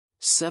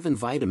7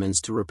 vitamins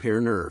to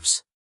repair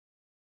nerves.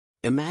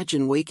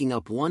 Imagine waking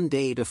up one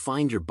day to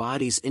find your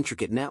body's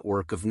intricate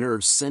network of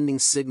nerves sending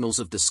signals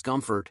of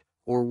discomfort,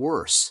 or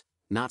worse,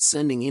 not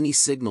sending any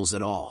signals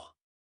at all.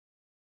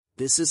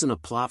 This isn't a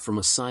plot from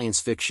a science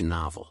fiction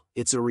novel,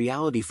 it's a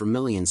reality for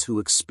millions who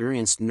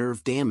experienced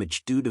nerve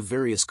damage due to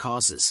various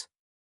causes.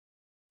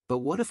 But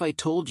what if I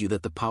told you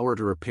that the power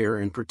to repair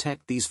and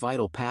protect these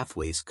vital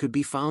pathways could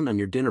be found on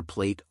your dinner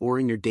plate or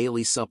in your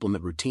daily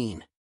supplement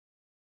routine?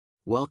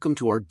 Welcome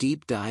to our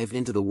deep dive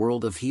into the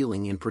world of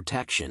healing and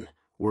protection,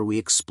 where we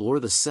explore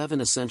the 7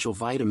 essential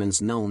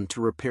vitamins known to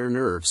repair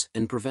nerves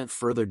and prevent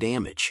further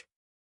damage.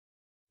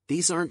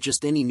 These aren't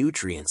just any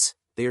nutrients,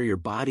 they are your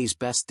body's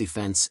best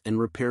defense and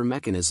repair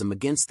mechanism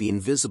against the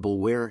invisible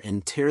wear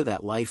and tear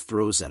that life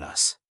throws at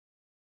us.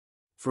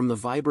 From the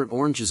vibrant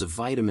oranges of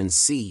vitamin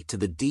C to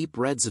the deep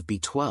reds of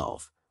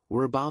B12,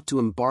 we're about to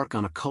embark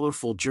on a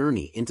colorful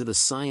journey into the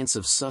science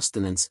of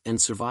sustenance and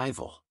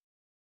survival.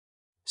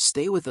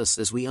 Stay with us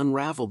as we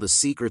unravel the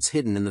secrets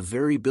hidden in the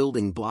very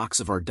building blocks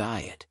of our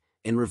diet,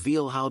 and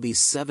reveal how these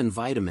 7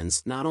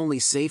 vitamins not only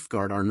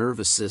safeguard our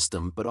nervous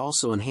system but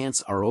also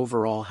enhance our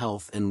overall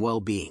health and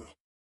well-being.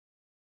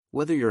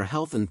 Whether you're a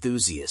health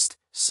enthusiast,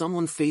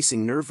 someone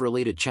facing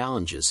nerve-related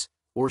challenges,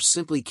 or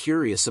simply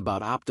curious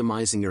about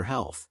optimizing your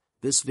health,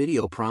 this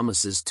video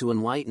promises to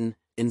enlighten,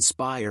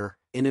 inspire,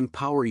 and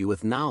empower you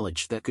with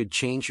knowledge that could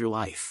change your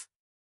life.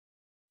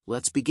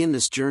 Let's begin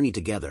this journey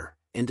together,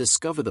 and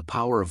discover the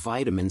power of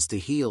vitamins to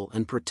heal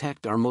and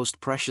protect our most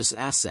precious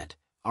asset,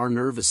 our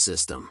nervous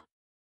system.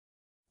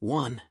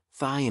 1.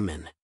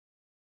 Thiamine,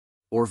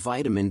 or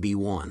vitamin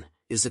B1,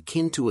 is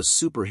akin to a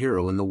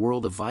superhero in the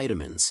world of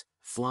vitamins,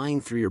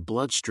 flying through your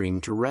bloodstream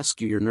to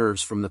rescue your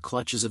nerves from the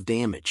clutches of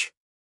damage.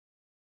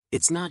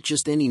 It's not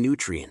just any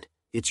nutrient,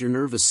 it's your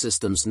nervous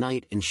system's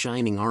knight in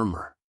shining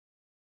armor.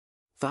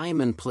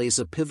 Thiamine plays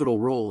a pivotal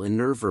role in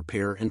nerve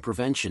repair and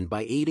prevention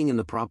by aiding in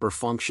the proper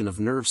function of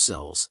nerve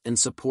cells and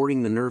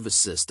supporting the nervous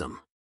system.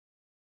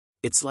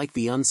 It's like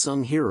the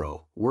unsung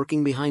hero,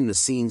 working behind the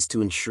scenes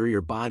to ensure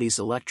your body's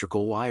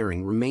electrical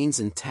wiring remains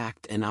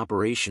intact and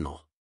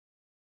operational.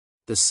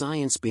 The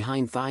science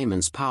behind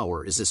thiamine's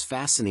power is as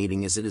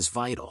fascinating as it is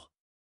vital.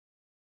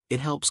 It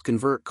helps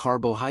convert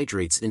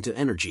carbohydrates into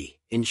energy,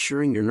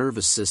 ensuring your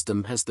nervous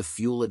system has the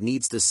fuel it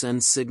needs to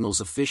send signals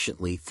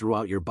efficiently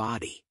throughout your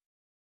body.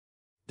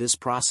 This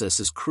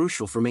process is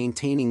crucial for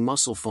maintaining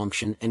muscle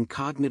function and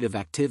cognitive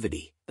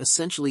activity,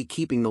 essentially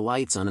keeping the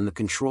lights on in the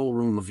control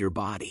room of your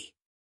body.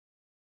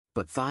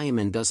 But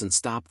thiamine doesn't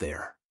stop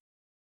there.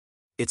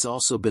 It's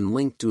also been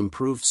linked to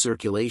improved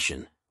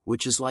circulation,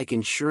 which is like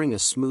ensuring a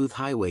smooth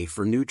highway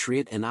for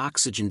nutrient and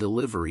oxygen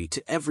delivery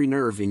to every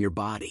nerve in your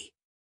body.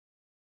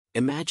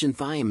 Imagine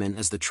thiamine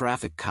as the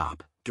traffic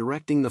cop,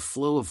 directing the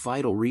flow of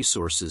vital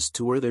resources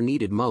to where they're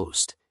needed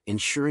most,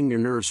 ensuring your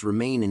nerves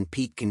remain in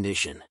peak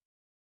condition.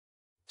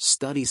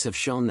 Studies have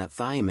shown that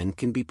thiamine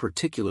can be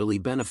particularly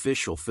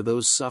beneficial for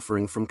those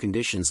suffering from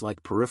conditions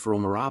like peripheral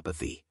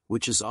neuropathy,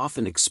 which is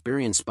often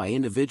experienced by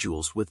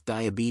individuals with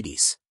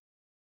diabetes.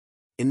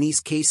 In these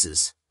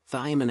cases,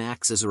 thiamine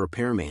acts as a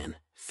repairman,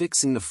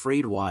 fixing the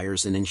frayed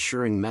wires and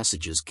ensuring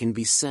messages can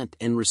be sent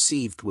and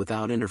received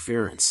without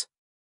interference.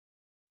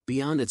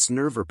 Beyond its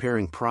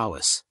nerve-repairing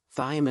prowess,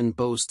 thiamine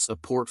boasts a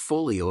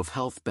portfolio of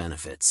health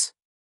benefits.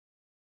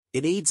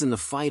 It aids in the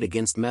fight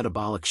against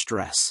metabolic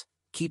stress,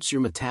 keeps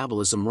your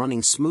metabolism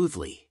running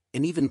smoothly,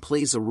 and even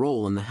plays a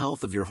role in the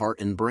health of your heart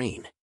and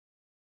brain.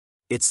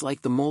 It's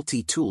like the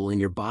multi-tool in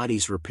your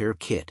body's repair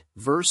kit,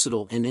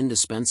 versatile and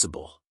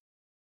indispensable.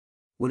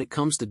 When it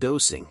comes to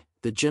dosing,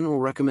 the general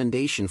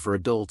recommendation for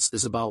adults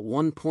is about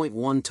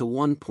 1.1 to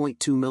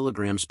 1.2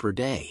 milligrams per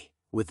day,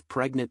 with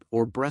pregnant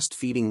or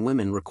breastfeeding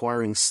women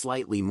requiring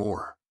slightly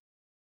more.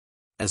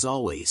 As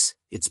always,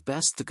 it's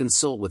best to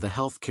consult with a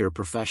healthcare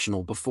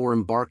professional before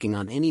embarking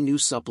on any new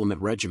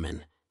supplement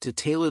regimen, to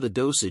tailor the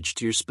dosage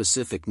to your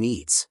specific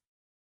needs.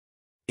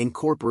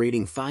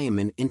 Incorporating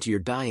thiamine into your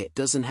diet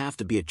doesn't have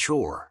to be a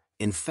chore,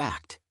 in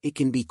fact, it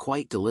can be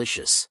quite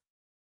delicious.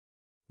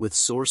 With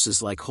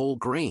sources like whole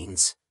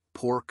grains,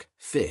 pork,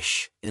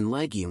 fish, and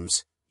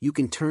legumes, you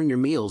can turn your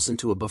meals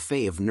into a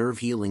buffet of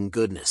nerve-healing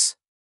goodness.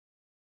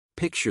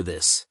 Picture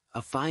this,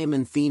 a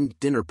thiamine-themed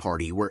dinner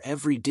party where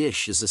every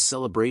dish is a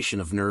celebration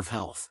of nerve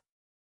health.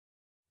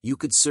 You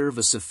could serve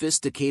a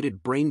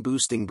sophisticated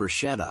brain-boosting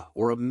bruschetta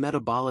or a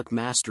metabolic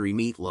mastery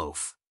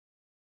meatloaf.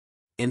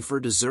 And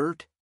for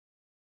dessert?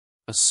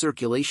 A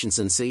circulation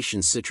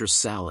sensation citrus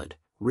salad,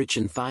 rich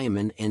in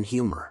thiamine and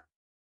humor.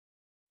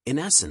 In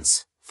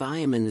essence,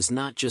 thiamine is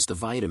not just a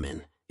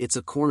vitamin, it's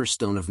a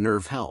cornerstone of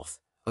nerve health,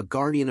 a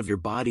guardian of your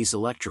body's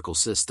electrical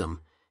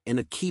system, and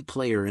a key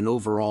player in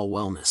overall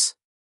wellness.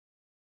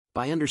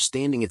 By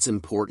understanding its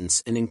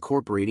importance and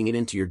incorporating it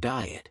into your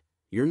diet,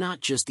 you're not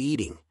just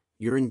eating,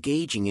 you're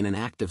engaging in an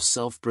act of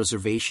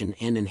self-preservation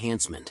and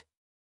enhancement.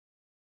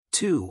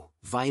 2.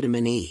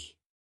 Vitamin E.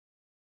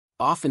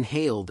 Often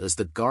hailed as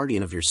the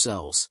guardian of your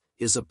cells,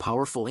 is a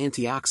powerful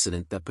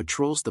antioxidant that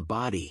patrols the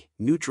body,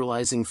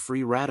 neutralizing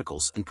free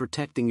radicals and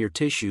protecting your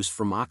tissues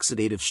from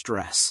oxidative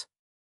stress.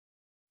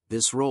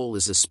 This role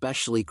is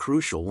especially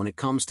crucial when it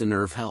comes to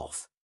nerve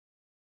health.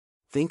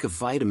 Think of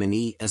vitamin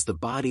E as the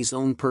body's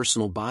own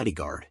personal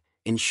bodyguard,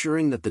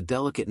 ensuring that the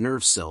delicate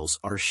nerve cells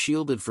are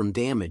shielded from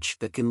damage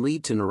that can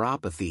lead to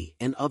neuropathy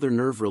and other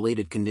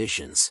nerve-related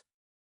conditions.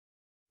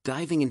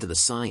 Diving into the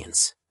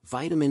science,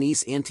 vitamin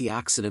E's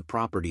antioxidant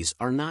properties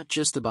are not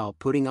just about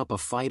putting up a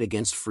fight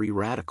against free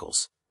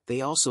radicals, they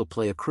also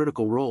play a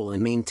critical role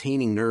in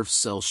maintaining nerve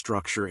cell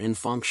structure and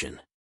function.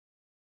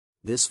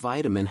 This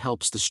vitamin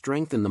helps to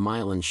strengthen the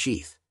myelin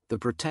sheath, the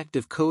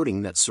protective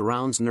coating that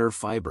surrounds nerve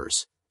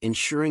fibers,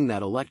 ensuring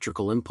that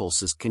electrical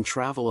impulses can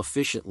travel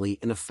efficiently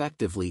and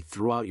effectively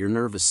throughout your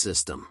nervous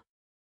system.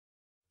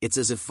 It's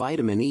as if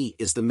vitamin E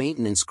is the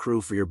maintenance crew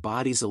for your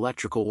body's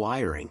electrical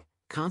wiring,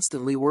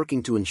 constantly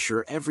working to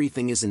ensure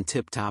everything is in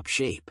tip-top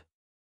shape.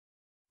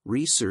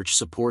 Research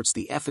supports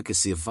the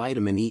efficacy of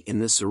vitamin E in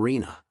this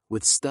arena,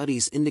 with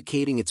studies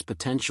indicating its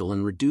potential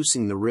in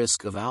reducing the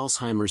risk of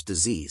Alzheimer's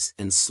disease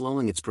and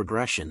slowing its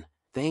progression,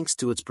 thanks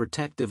to its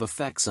protective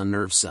effects on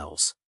nerve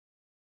cells.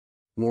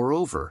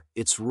 Moreover,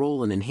 its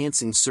role in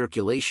enhancing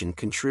circulation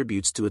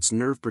contributes to its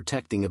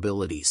nerve-protecting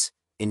abilities,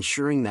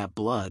 ensuring that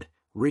blood,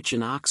 rich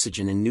in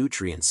oxygen and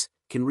nutrients,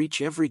 can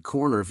reach every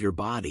corner of your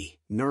body,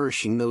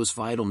 nourishing those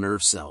vital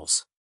nerve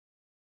cells.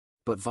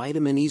 But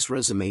vitamin E's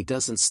resume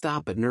doesn't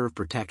stop at nerve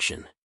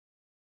protection.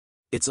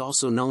 It's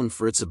also known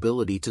for its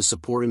ability to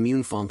support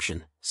immune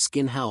function,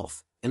 skin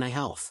health, and eye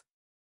health.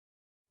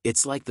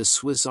 It's like the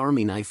Swiss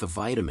Army knife of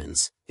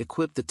vitamins,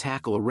 equipped to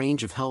tackle a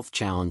range of health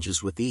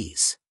challenges with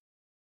ease.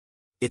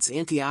 Its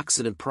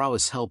antioxidant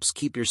prowess helps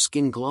keep your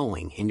skin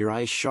glowing and your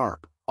eyes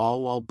sharp,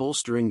 all while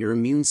bolstering your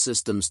immune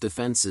system's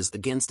defenses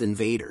against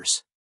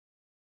invaders.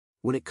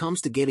 When it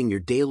comes to getting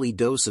your daily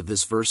dose of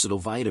this versatile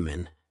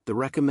vitamin, the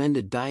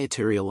recommended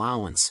dietary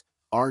allowance,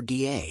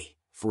 RDA,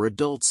 for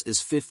adults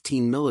is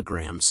 15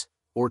 milligrams,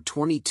 or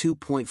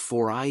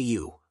 22.4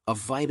 IU, of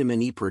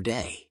vitamin E per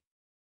day.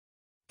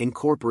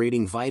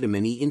 Incorporating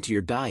vitamin E into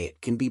your diet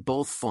can be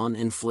both fun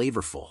and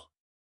flavorful.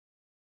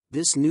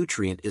 This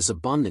nutrient is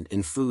abundant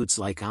in foods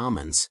like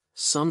almonds,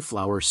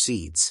 sunflower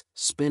seeds,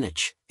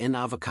 spinach, and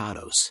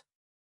avocados.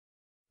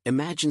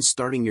 Imagine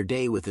starting your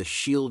day with a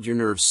shield your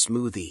nerves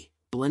smoothie,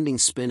 blending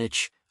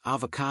spinach,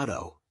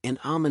 avocado, and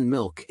almond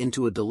milk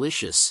into a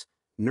delicious,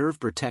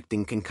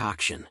 nerve-protecting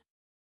concoction.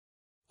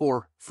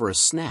 Or, for a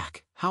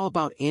snack, how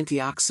about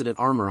antioxidant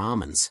armor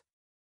almonds?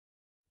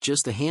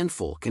 Just a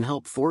handful can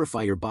help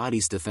fortify your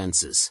body's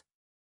defenses.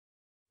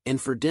 And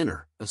for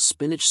dinner, a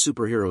spinach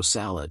superhero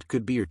salad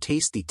could be your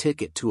tasty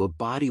ticket to a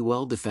body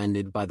well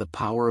defended by the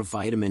power of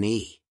vitamin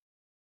E.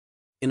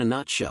 In a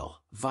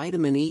nutshell,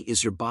 vitamin E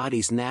is your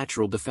body's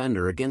natural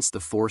defender against the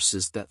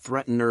forces that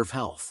threaten nerve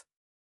health.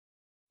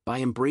 By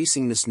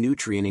embracing this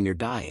nutrient in your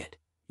diet,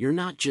 you're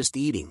not just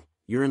eating,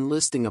 you're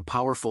enlisting a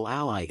powerful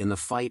ally in the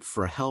fight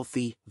for a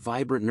healthy,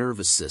 vibrant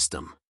nervous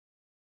system.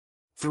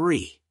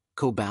 3.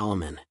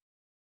 Cobalamin.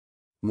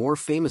 More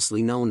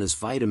famously known as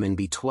vitamin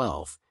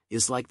B12,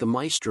 is like the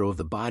maestro of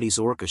the body's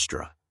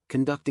orchestra,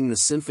 conducting the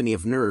symphony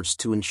of nerves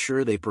to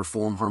ensure they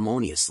perform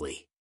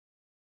harmoniously.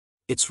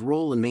 Its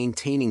role in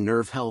maintaining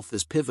nerve health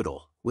is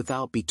pivotal.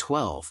 Without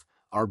B12,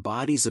 our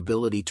body's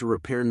ability to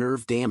repair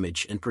nerve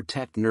damage and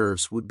protect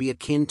nerves would be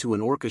akin to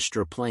an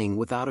orchestra playing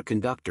without a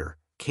conductor,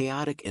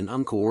 chaotic and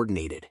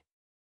uncoordinated.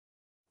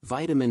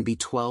 Vitamin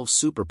B12's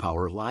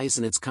superpower lies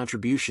in its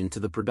contribution to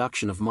the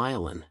production of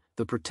myelin,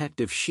 the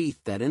protective sheath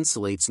that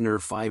insulates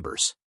nerve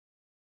fibers.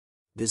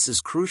 This is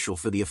crucial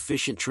for the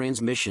efficient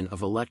transmission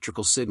of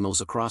electrical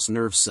signals across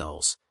nerve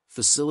cells,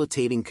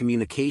 facilitating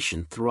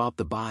communication throughout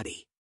the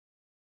body.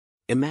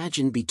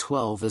 Imagine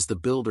B12 as the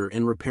builder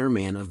and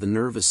repairman of the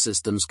nervous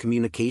system's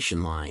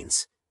communication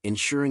lines,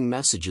 ensuring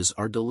messages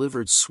are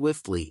delivered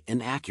swiftly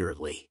and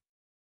accurately.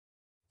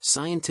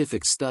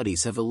 Scientific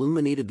studies have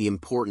illuminated the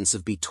importance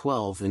of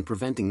B12 in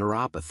preventing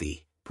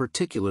neuropathy,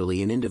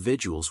 particularly in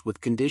individuals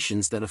with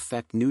conditions that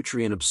affect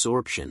nutrient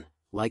absorption,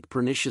 like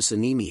pernicious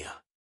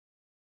anemia.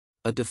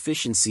 A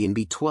deficiency in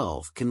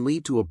B12 can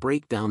lead to a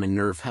breakdown in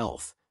nerve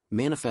health,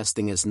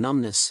 manifesting as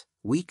numbness,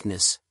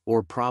 weakness,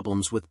 or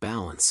problems with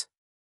balance.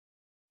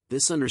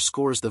 This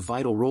underscores the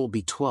vital role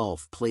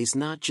B12 plays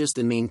not just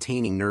in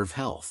maintaining nerve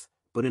health,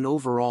 but in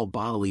overall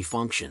bodily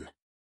function.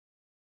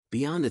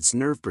 Beyond its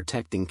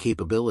nerve-protecting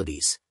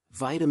capabilities,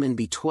 vitamin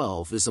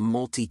B12 is a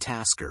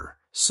multitasker,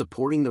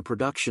 supporting the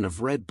production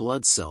of red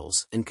blood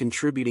cells and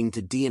contributing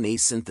to DNA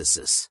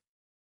synthesis.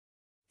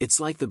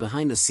 It's like the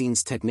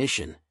behind-the-scenes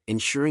technician,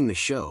 ensuring the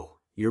show,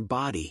 your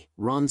body,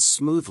 runs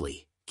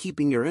smoothly,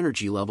 keeping your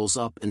energy levels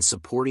up and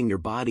supporting your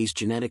body's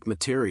genetic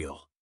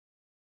material.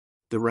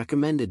 The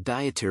recommended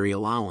dietary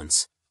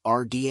allowance,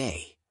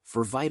 RDA,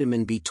 for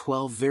vitamin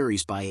B12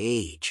 varies by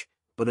age,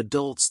 but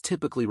adults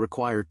typically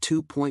require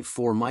 2.4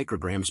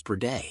 micrograms per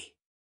day.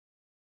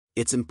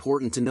 It's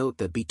important to note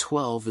that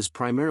B12 is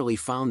primarily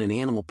found in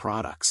animal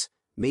products,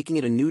 making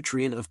it a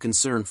nutrient of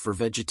concern for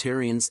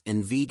vegetarians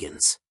and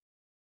vegans.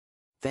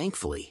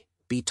 Thankfully,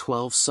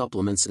 B12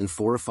 supplements and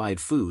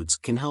fortified foods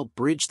can help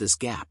bridge this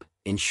gap,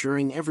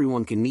 ensuring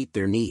everyone can meet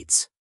their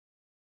needs.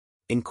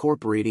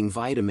 Incorporating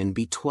vitamin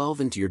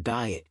B12 into your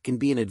diet can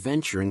be an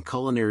adventure in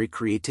culinary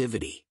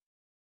creativity.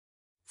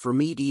 For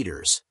meat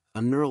eaters,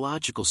 a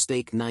neurological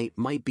steak night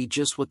might be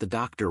just what the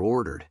doctor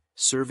ordered,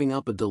 serving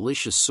up a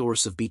delicious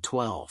source of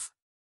B12.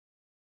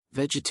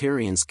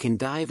 Vegetarians can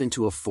dive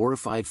into a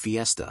fortified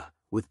fiesta,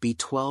 with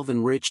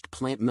B12-enriched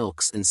plant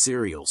milks and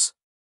cereals.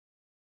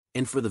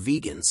 And for the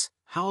vegans,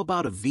 how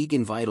about a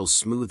vegan Vitals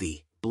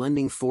smoothie,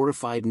 blending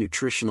fortified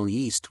nutritional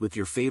yeast with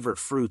your favorite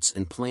fruits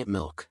and plant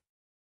milk?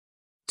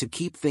 To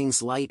keep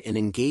things light and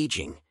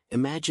engaging,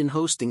 imagine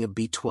hosting a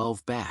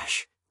B12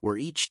 bash, where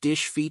each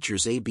dish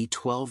features a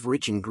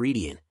B12-rich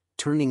ingredient,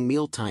 turning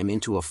mealtime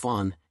into a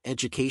fun,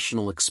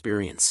 educational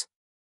experience.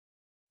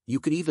 You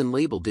could even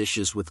label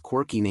dishes with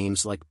quirky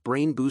names like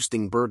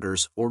brain-boosting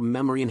burgers or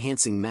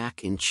memory-enhancing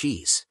mac and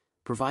cheese,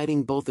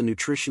 providing both a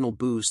nutritional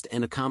boost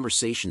and a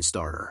conversation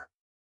starter.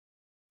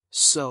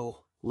 So,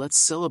 let's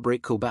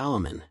celebrate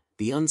cobalamin,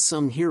 the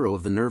unsung hero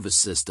of the nervous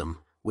system,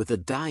 with a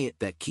diet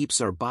that keeps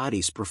our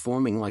bodies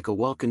performing like a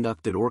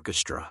well-conducted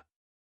orchestra.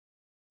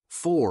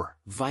 4.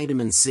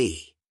 Vitamin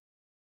C.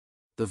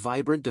 The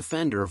vibrant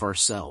defender of our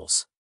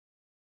cells.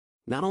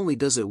 Not only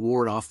does it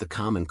ward off the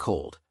common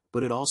cold,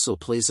 but it also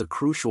plays a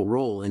crucial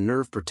role in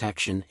nerve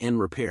protection and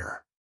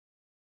repair.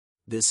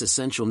 This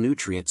essential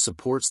nutrient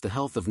supports the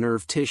health of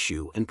nerve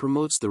tissue and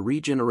promotes the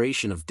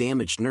regeneration of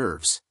damaged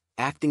nerves,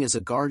 acting as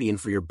a guardian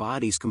for your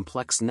body's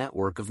complex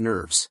network of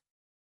nerves.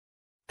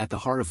 At the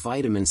heart of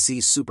vitamin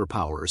C's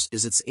superpowers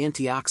is its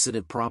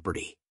antioxidant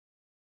property.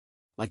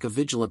 Like a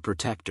vigilant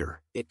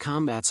protector, it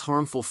combats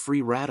harmful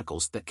free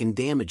radicals that can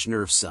damage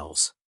nerve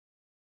cells.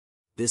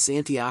 This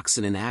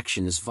antioxidant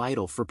action is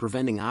vital for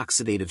preventing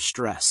oxidative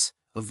stress,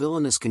 a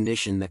villainous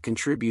condition that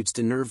contributes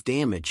to nerve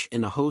damage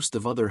and a host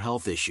of other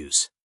health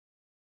issues.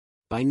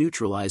 By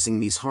neutralizing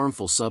these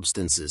harmful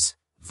substances,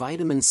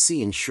 vitamin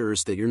C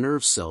ensures that your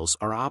nerve cells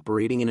are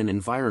operating in an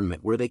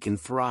environment where they can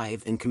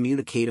thrive and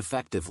communicate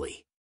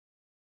effectively.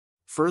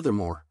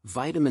 Furthermore,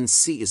 vitamin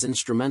C is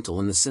instrumental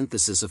in the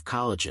synthesis of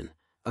collagen,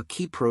 a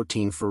key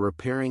protein for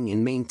repairing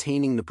and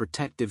maintaining the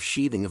protective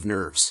sheathing of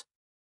nerves.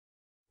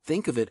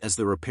 Think of it as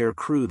the repair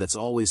crew that's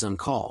always on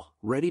call,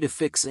 ready to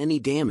fix any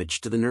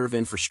damage to the nerve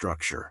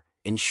infrastructure,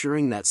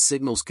 ensuring that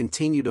signals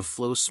continue to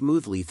flow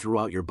smoothly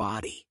throughout your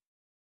body.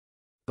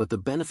 But the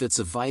benefits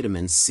of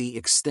vitamin C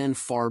extend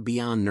far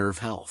beyond nerve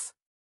health.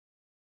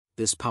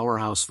 This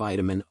powerhouse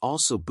vitamin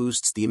also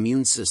boosts the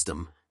immune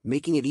system,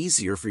 making it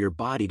easier for your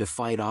body to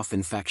fight off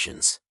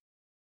infections.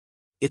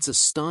 It's a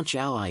staunch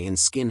ally in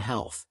skin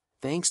health,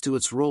 thanks to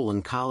its role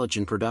in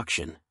collagen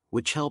production,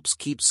 which helps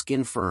keep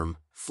skin firm,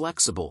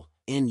 flexible,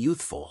 and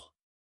youthful.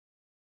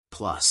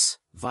 Plus,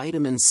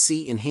 vitamin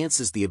C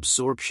enhances the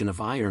absorption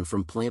of iron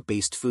from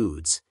plant-based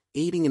foods,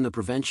 aiding in the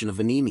prevention of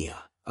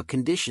anemia, a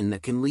condition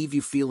that can leave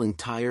you feeling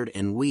tired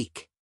and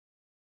weak.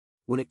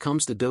 When it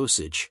comes to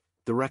dosage,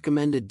 the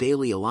recommended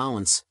daily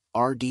allowance,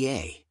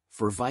 RDA,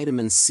 for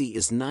vitamin C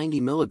is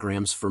 90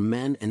 mg for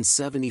men and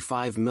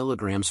 75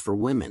 mg for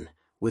women,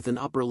 with an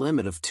upper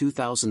limit of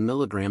 2,000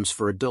 mg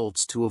for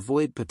adults to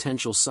avoid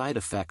potential side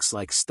effects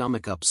like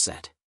stomach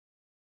upset.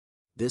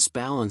 This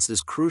balance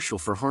is crucial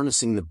for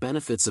harnessing the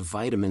benefits of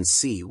vitamin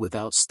C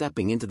without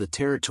stepping into the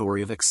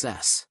territory of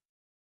excess.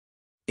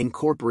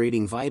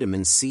 Incorporating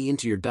vitamin C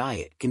into your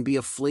diet can be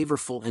a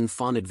flavorful and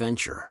fun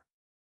adventure.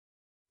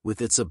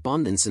 With its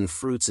abundance in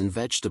fruits and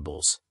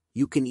vegetables,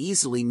 you can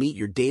easily meet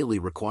your daily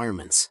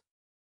requirements.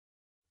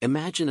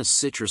 Imagine a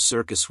citrus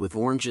circus with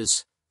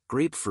oranges,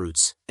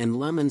 grapefruits, and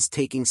lemons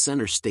taking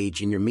center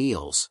stage in your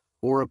meals,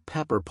 or a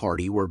pepper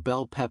party where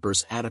bell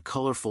peppers add a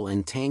colorful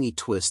and tangy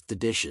twist to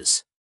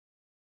dishes.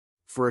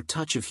 For a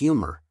touch of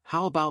humor,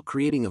 how about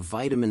creating a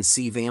vitamin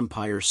C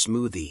vampire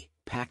smoothie,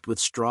 packed with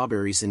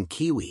strawberries and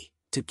kiwi,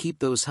 to keep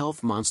those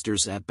health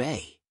monsters at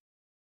bay?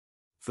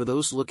 For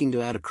those looking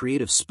to add a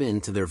creative spin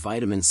to their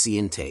vitamin C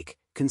intake,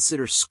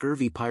 consider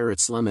Scurvy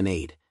Pirates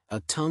Lemonade, a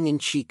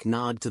tongue-in-cheek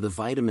nod to the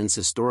vitamin's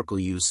historical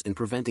use in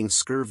preventing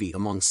scurvy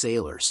among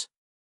sailors.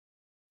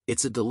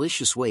 It's a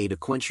delicious way to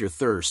quench your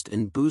thirst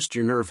and boost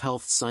your nerve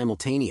health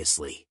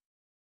simultaneously.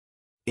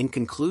 In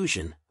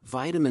conclusion,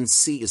 vitamin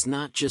C is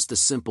not just a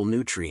simple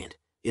nutrient,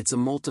 it's a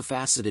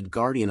multifaceted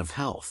guardian of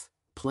health,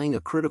 playing a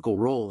critical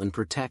role in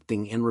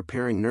protecting and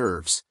repairing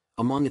nerves,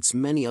 among its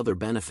many other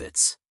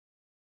benefits.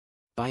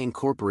 By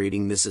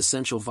incorporating this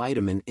essential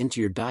vitamin into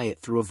your diet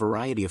through a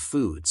variety of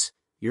foods,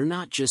 you're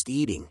not just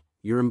eating,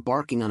 you're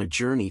embarking on a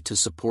journey to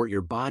support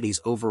your body's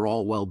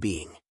overall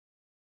well-being.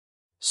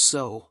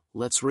 So,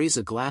 let's raise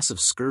a glass of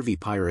Scurvy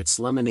Pirates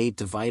Lemonade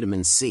to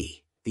vitamin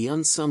C, the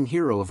unsung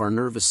hero of our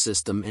nervous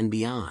system and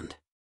beyond.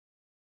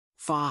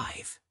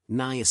 5.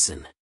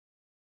 Niacin.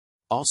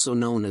 Also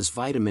known as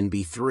vitamin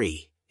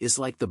B3, is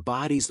like the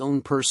body's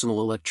own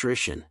personal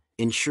electrician,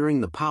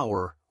 ensuring the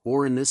power,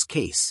 or in this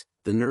case,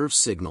 the nerve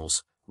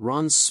signals,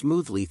 runs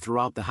smoothly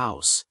throughout the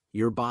house,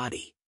 your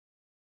body.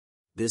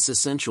 This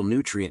essential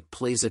nutrient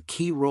plays a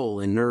key role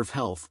in nerve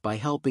health by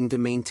helping to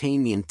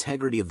maintain the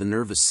integrity of the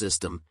nervous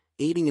system,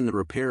 aiding in the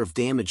repair of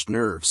damaged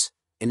nerves,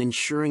 and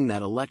ensuring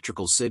that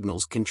electrical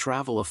signals can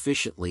travel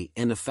efficiently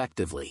and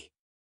effectively.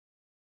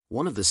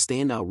 One of the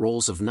standout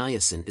roles of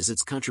niacin is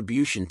its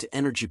contribution to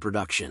energy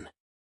production.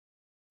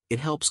 It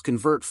helps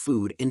convert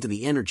food into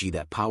the energy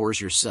that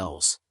powers your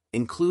cells,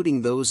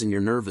 including those in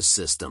your nervous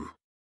system.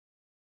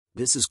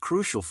 This is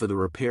crucial for the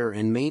repair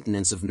and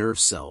maintenance of nerve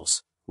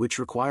cells, which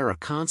require a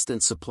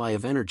constant supply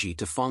of energy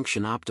to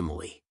function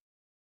optimally.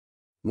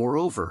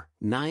 Moreover,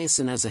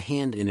 niacin has a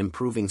hand in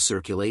improving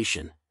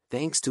circulation,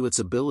 thanks to its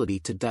ability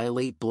to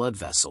dilate blood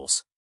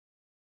vessels.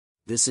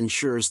 This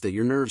ensures that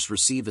your nerves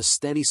receive a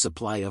steady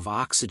supply of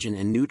oxygen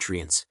and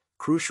nutrients,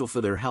 crucial for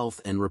their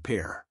health and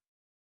repair.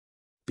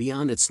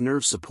 Beyond its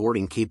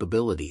nerve-supporting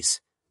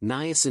capabilities,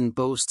 niacin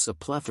boasts a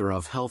plethora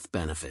of health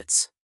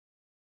benefits.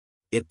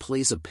 It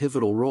plays a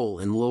pivotal role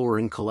in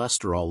lowering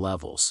cholesterol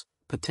levels,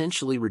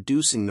 potentially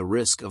reducing the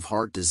risk of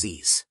heart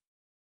disease.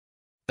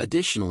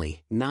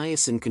 Additionally,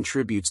 niacin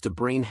contributes to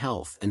brain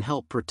health and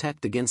help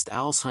protect against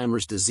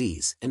Alzheimer's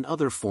disease and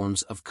other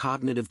forms of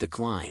cognitive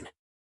decline.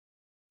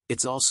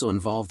 It's also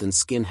involved in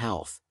skin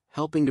health,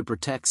 helping to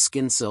protect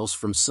skin cells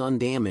from sun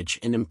damage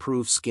and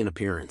improve skin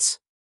appearance.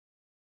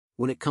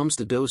 When it comes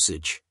to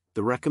dosage,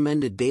 the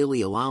recommended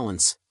daily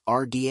allowance,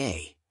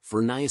 RDA,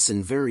 for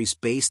niacin varies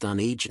based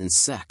on age and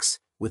sex,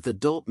 with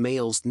adult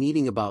males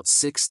needing about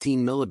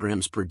 16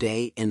 mg per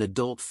day and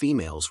adult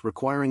females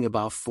requiring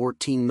about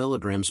 14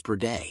 mg per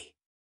day.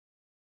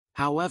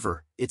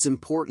 However, it's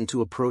important to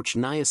approach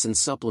niacin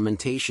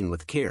supplementation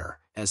with care,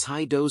 as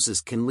high doses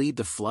can lead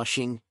to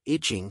flushing,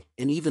 itching,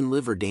 and even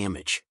liver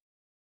damage.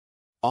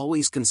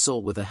 Always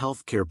consult with a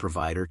healthcare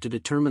provider to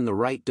determine the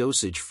right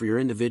dosage for your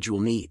individual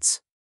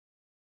needs.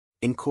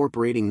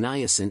 Incorporating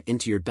niacin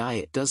into your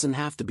diet doesn't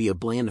have to be a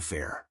bland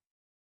affair.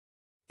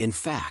 In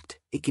fact,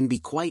 it can be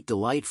quite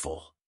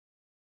delightful.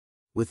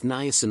 With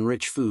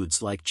niacin-rich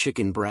foods like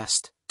chicken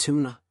breast,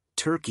 tuna,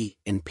 turkey,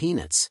 and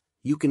peanuts,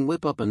 you can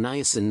whip up a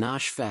niacin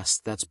nosh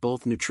fest that's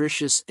both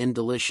nutritious and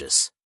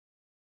delicious.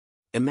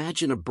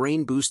 Imagine a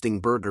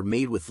brain-boosting burger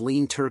made with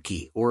lean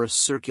turkey or a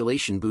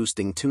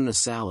circulation-boosting tuna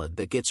salad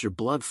that gets your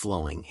blood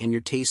flowing and your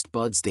taste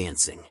buds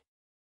dancing.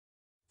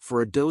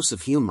 For a dose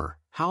of humor,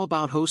 how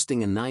about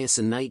hosting a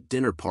niacin night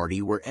dinner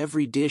party where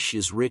every dish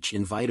is rich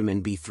in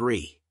vitamin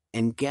B3,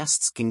 and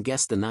guests can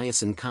guess the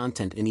niacin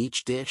content in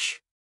each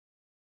dish?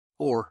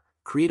 Or,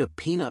 create a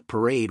peanut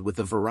parade with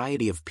a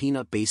variety of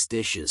peanut-based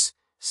dishes,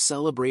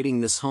 celebrating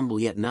this humble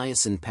yet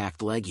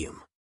niacin-packed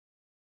legume.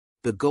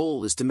 The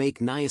goal is to make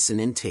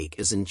niacin intake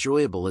as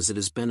enjoyable as it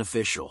is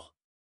beneficial.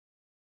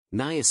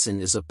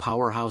 Niacin is a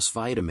powerhouse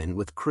vitamin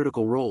with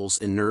critical roles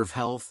in nerve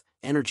health,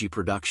 energy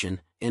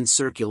production, and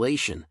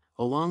circulation,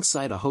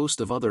 alongside a host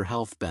of other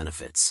health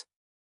benefits.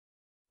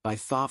 By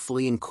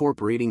thoughtfully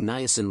incorporating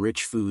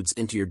niacin-rich foods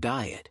into your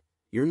diet,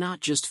 you're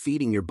not just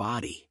feeding your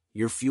body,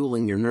 you're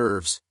fueling your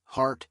nerves,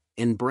 heart,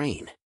 and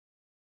brain.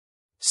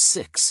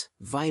 6.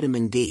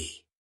 Vitamin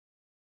D.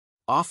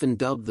 Often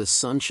dubbed the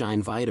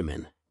sunshine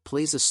vitamin,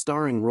 plays a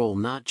starring role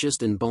not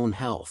just in bone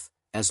health,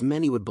 as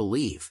many would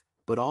believe,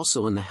 but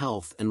also in the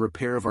health and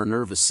repair of our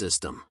nervous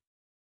system.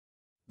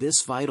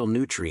 This vital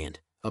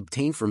nutrient,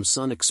 obtained from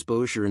sun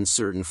exposure in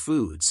certain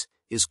foods,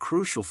 is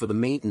crucial for the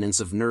maintenance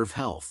of nerve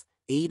health,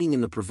 aiding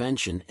in the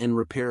prevention and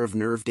repair of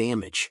nerve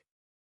damage.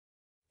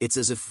 It's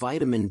as if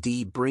vitamin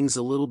D brings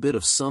a little bit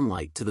of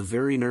sunlight to the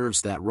very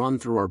nerves that run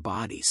through our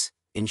bodies,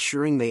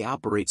 ensuring they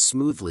operate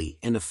smoothly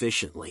and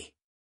efficiently.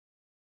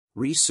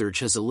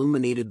 Research has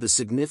illuminated the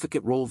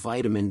significant role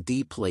vitamin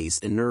D plays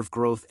in nerve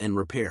growth and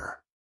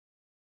repair.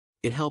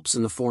 It helps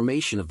in the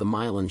formation of the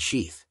myelin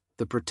sheath,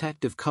 the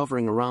protective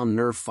covering around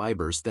nerve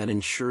fibers that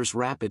ensures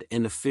rapid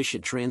and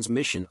efficient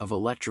transmission of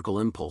electrical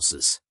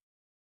impulses.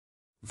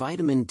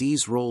 Vitamin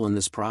D's role in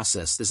this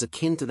process is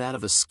akin to that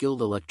of a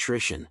skilled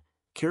electrician,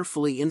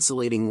 carefully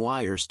insulating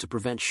wires to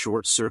prevent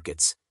short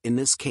circuits, in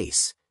this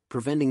case,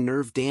 preventing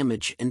nerve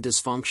damage and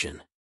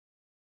dysfunction.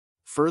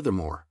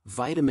 Furthermore,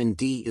 vitamin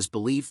D is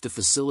believed to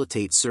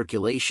facilitate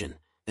circulation,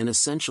 an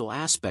essential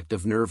aspect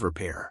of nerve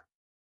repair.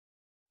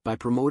 By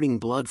promoting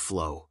blood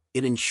flow,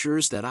 it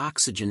ensures that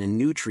oxygen and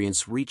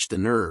nutrients reach the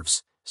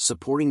nerves,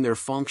 supporting their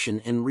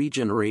function and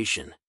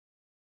regeneration.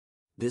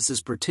 This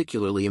is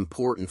particularly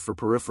important for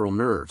peripheral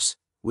nerves,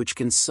 which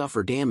can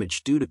suffer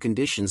damage due to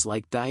conditions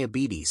like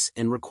diabetes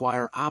and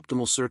require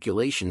optimal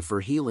circulation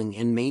for healing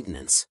and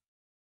maintenance.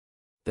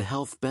 The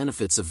health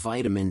benefits of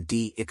vitamin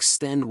D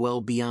extend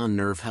well beyond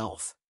nerve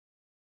health.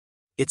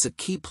 It's a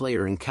key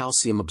player in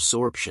calcium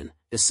absorption,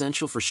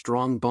 essential for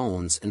strong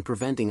bones and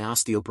preventing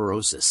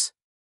osteoporosis.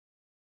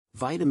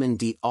 Vitamin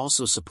D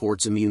also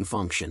supports immune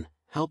function,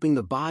 helping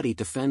the body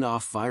to fend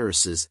off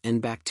viruses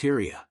and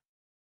bacteria.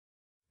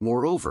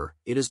 Moreover,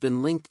 it has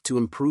been linked to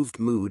improved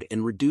mood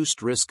and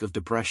reduced risk of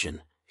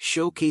depression,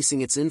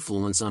 showcasing its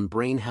influence on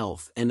brain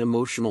health and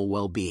emotional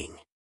well-being.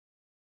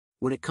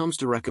 When it comes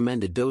to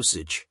recommended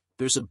dosage,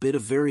 there's a bit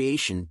of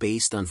variation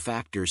based on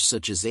factors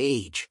such as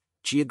age,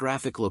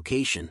 geographic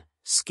location,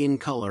 skin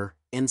color,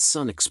 and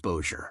sun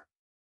exposure.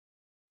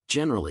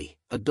 Generally,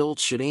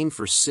 adults should aim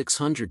for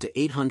 600 to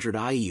 800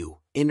 IU,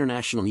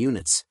 international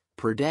units,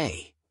 per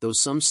day, though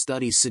some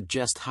studies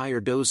suggest higher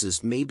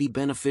doses may be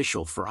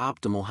beneficial for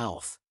optimal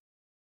health.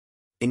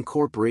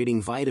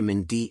 Incorporating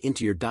vitamin D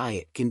into your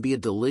diet can be a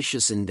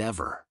delicious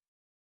endeavor.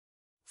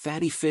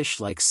 Fatty fish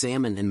like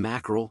salmon and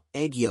mackerel,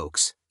 egg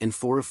yolks, and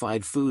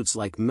fortified foods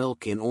like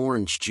milk and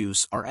orange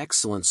juice are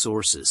excellent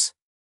sources.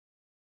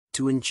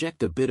 To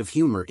inject a bit of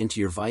humor into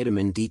your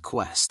vitamin D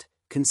quest,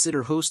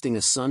 consider hosting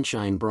a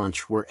sunshine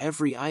brunch where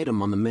every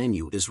item on the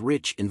menu is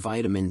rich in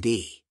vitamin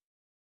D.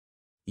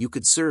 You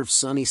could serve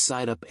sunny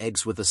side-up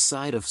eggs with a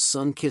side of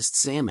sun-kissed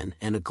salmon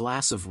and a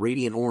glass of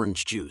radiant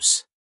orange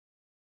juice.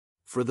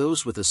 For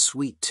those with a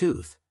sweet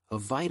tooth, a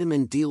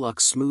vitamin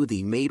deluxe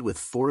smoothie made with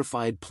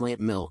fortified plant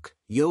milk,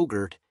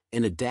 yogurt,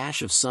 and a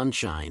dash of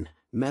sunshine,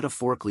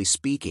 metaphorically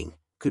speaking,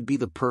 could be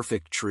the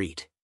perfect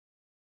treat.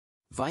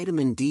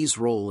 Vitamin D's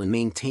role in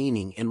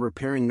maintaining and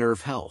repairing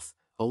nerve health,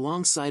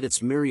 alongside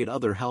its myriad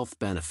other health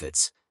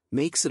benefits,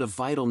 makes it a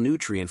vital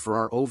nutrient for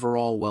our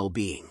overall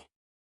well-being.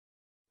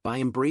 By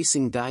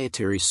embracing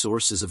dietary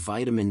sources of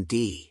vitamin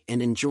D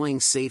and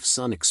enjoying safe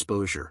sun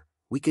exposure,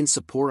 we can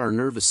support our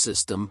nervous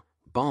system,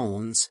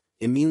 bones,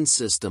 immune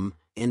system,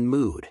 and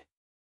mood.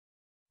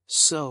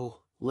 So,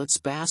 let's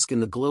bask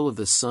in the glow of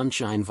the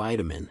sunshine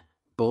vitamin,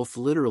 both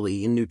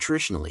literally and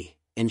nutritionally,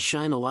 and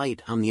shine a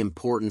light on the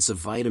importance of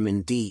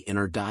vitamin D in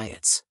our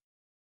diets.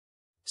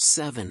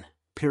 7.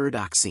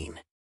 Pyridoxine,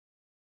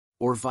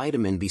 or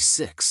vitamin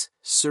B6,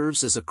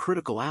 serves as a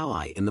critical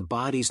ally in the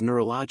body's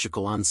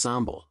neurological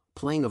ensemble,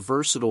 playing a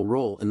versatile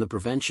role in the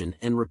prevention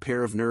and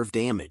repair of nerve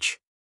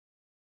damage.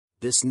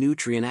 This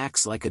nutrient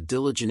acts like a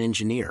diligent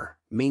engineer,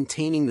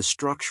 maintaining the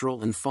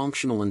structural and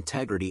functional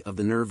integrity of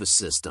the nervous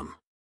system.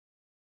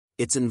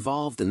 It's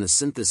involved in the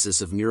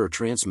synthesis of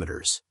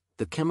neurotransmitters,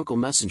 the chemical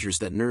messengers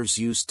that nerves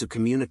use to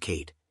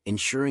communicate,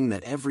 ensuring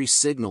that every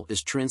signal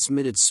is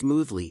transmitted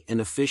smoothly and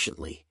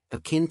efficiently,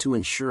 akin to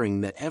ensuring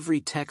that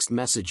every text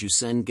message you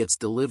send gets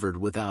delivered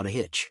without a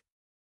hitch.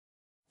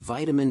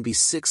 Vitamin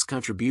B6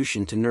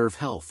 contribution to nerve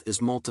health is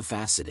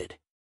multifaceted.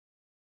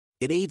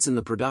 It aids in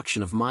the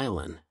production of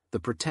myelin, the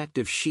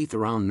protective sheath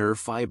around nerve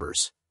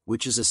fibers,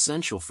 which is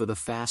essential for the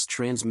fast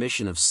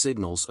transmission of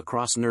signals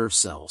across nerve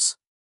cells.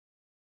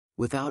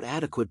 Without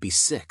adequate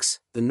B6,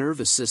 the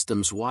nervous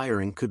system's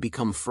wiring could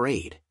become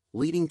frayed,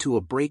 leading to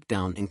a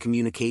breakdown in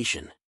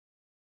communication.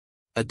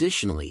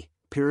 Additionally,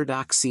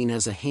 pyridoxine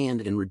has a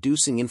hand in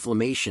reducing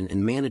inflammation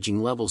and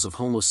managing levels of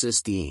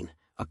homocysteine,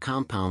 a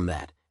compound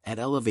that, at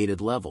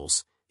elevated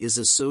levels, is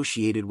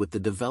associated with the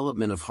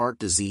development of heart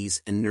disease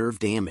and nerve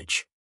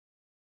damage.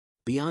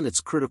 Beyond its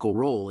critical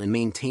role in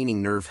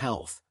maintaining nerve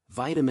health,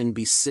 vitamin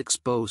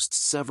B6 boasts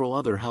several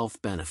other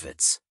health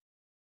benefits.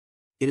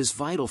 It is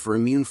vital for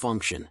immune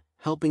function,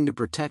 helping to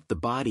protect the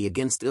body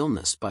against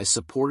illness by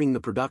supporting the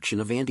production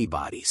of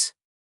antibodies.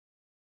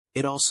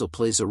 It also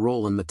plays a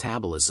role in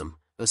metabolism,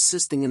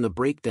 assisting in the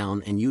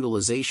breakdown and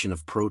utilization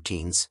of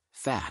proteins,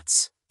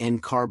 fats,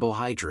 and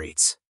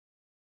carbohydrates.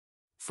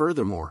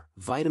 Furthermore,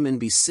 vitamin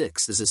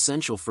B6 is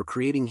essential for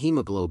creating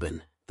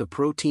hemoglobin, the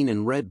protein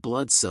in red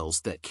blood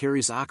cells that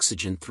carries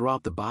oxygen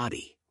throughout the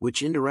body,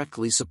 which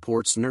indirectly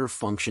supports nerve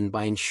function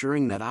by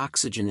ensuring that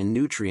oxygen and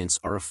nutrients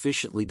are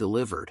efficiently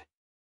delivered.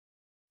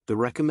 The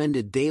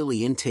recommended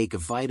daily intake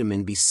of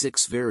vitamin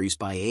B6 varies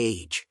by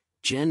age,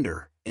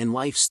 gender, and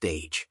life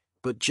stage,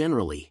 but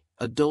generally,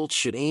 adults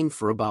should aim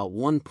for about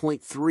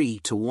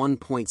 1.3 to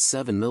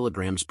 1.7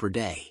 milligrams per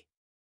day.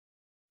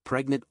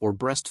 Pregnant or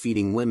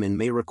breastfeeding women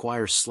may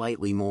require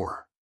slightly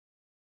more.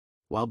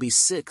 While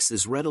B6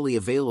 is readily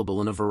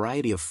available in a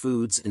variety of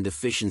foods and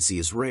deficiency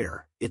is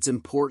rare, it's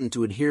important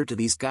to adhere to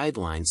these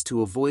guidelines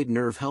to avoid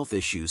nerve health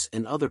issues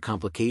and other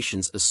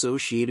complications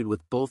associated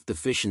with both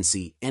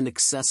deficiency and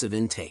excessive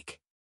intake.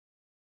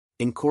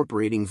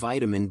 Incorporating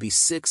vitamin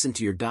B6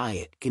 into your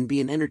diet can be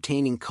an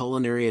entertaining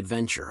culinary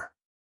adventure.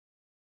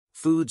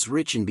 Foods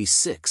rich in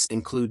B6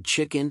 include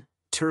chicken,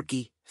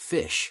 turkey,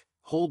 fish,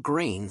 whole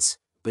grains,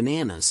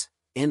 bananas,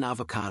 and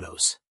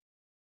avocados.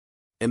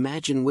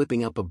 Imagine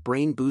whipping up a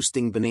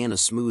brain-boosting banana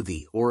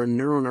smoothie or a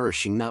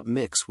neuronourishing nut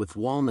mix with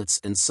walnuts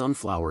and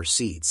sunflower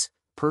seeds,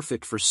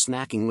 perfect for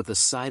snacking with a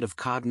side of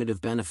cognitive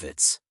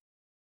benefits.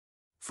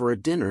 For a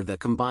dinner that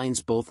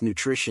combines both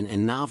nutrition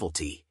and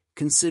novelty,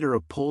 consider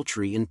a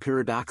poultry and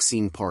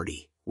pyridoxine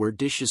party, where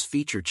dishes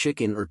feature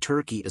chicken or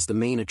turkey as the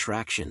main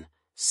attraction,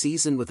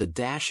 seasoned with a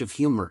dash of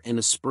humor and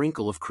a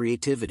sprinkle of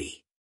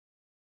creativity.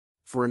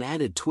 For an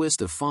added twist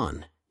of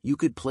fun, you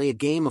could play a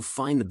game of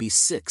Find the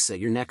B6 at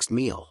your next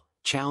meal,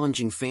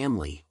 challenging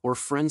family or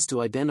friends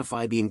to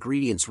identify the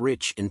ingredients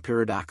rich in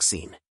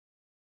pyridoxine.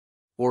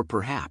 Or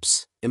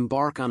perhaps,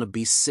 embark on a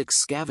B6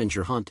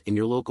 scavenger hunt in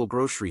your local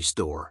grocery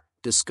store,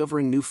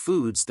 discovering new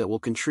foods that will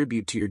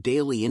contribute to your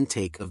daily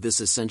intake of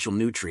this essential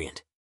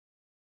nutrient.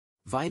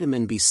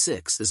 Vitamin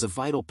B6 is a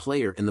vital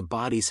player in the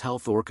body's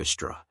health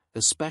orchestra,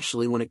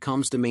 especially when it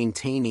comes to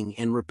maintaining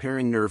and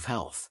repairing nerve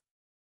health.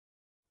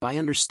 By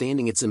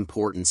understanding its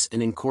importance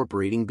and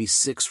incorporating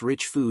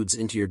B6-rich foods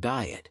into your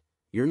diet,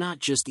 you're not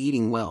just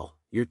eating well,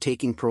 you're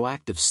taking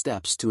proactive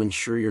steps to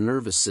ensure your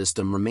nervous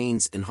system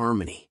remains in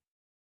harmony.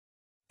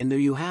 And there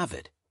you have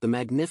it, the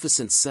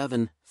magnificent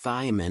 7,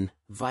 thiamine,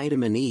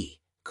 vitamin E,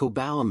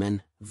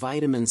 cobalamin,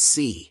 vitamin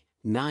C,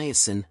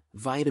 niacin,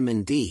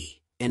 vitamin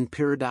D, and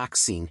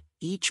pyridoxine,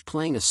 each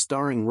playing a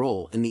starring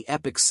role in the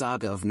epic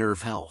saga of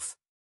nerve health.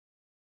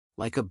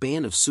 Like a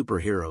band of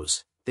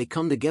superheroes, they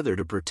come together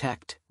to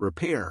protect,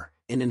 repair,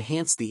 and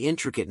enhance the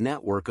intricate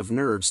network of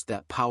nerves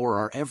that power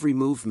our every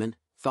movement,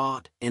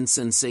 thought, and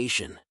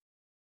sensation.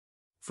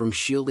 From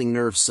shielding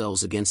nerve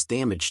cells against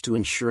damage to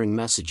ensuring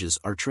messages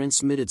are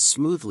transmitted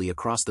smoothly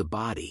across the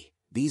body,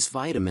 these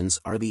vitamins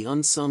are the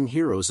unsung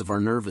heroes of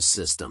our nervous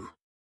system.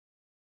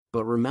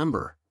 But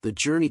remember, the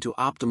journey to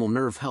optimal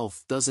nerve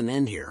health doesn't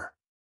end here.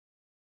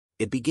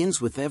 It begins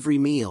with every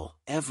meal,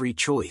 every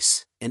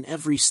choice, and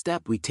every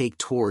step we take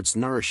towards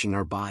nourishing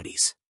our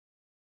bodies.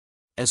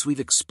 As we've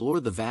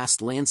explored the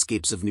vast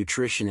landscapes of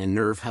nutrition and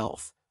nerve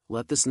health,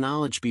 let this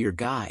knowledge be your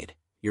guide,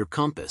 your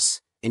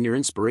compass, and your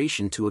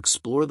inspiration to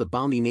explore the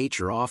bounty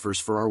nature offers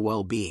for our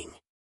well-being.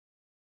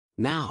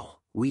 Now,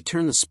 we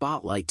turn the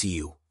spotlight to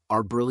you,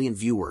 our brilliant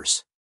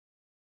viewers.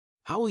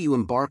 How will you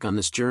embark on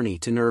this journey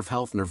to nerve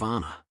health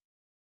nirvana?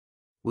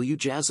 Will you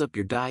jazz up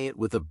your diet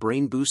with a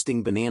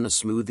brain-boosting banana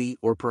smoothie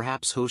or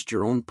perhaps host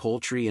your own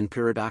poultry and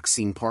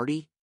pyridoxine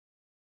party?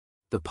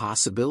 The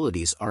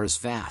possibilities are as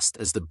vast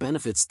as the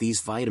benefits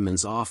these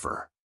vitamins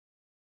offer.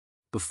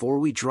 Before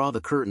we draw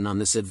the curtain on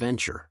this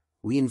adventure,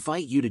 we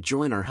invite you to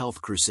join our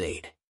health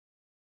crusade.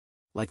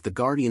 Like the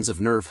guardians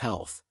of nerve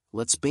health,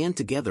 let's band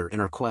together in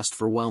our quest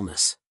for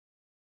wellness.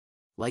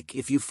 Like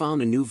if you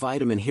found a new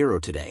vitamin hero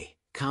today,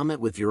 comment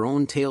with your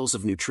own tales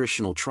of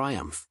nutritional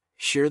triumph,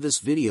 share this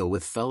video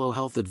with fellow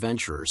health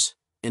adventurers,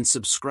 and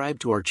subscribe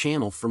to our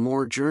channel for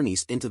more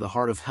journeys into the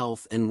heart of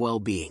health and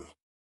well-being.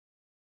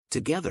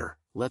 Together,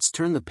 let's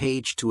turn the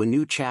page to a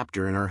new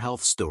chapter in our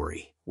health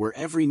story, where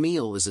every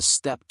meal is a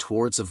step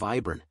towards a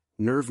vibrant,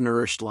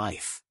 nerve-nourished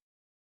life.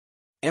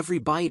 Every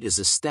bite is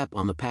a step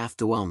on the path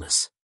to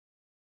wellness.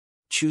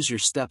 Choose your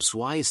steps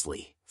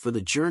wisely, for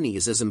the journey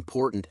is as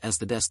important as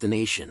the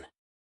destination.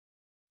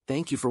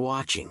 Thank you for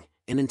watching,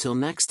 and until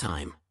next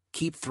time,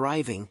 keep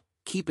thriving,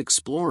 keep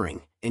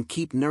exploring, and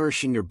keep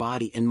nourishing your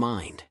body and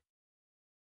mind.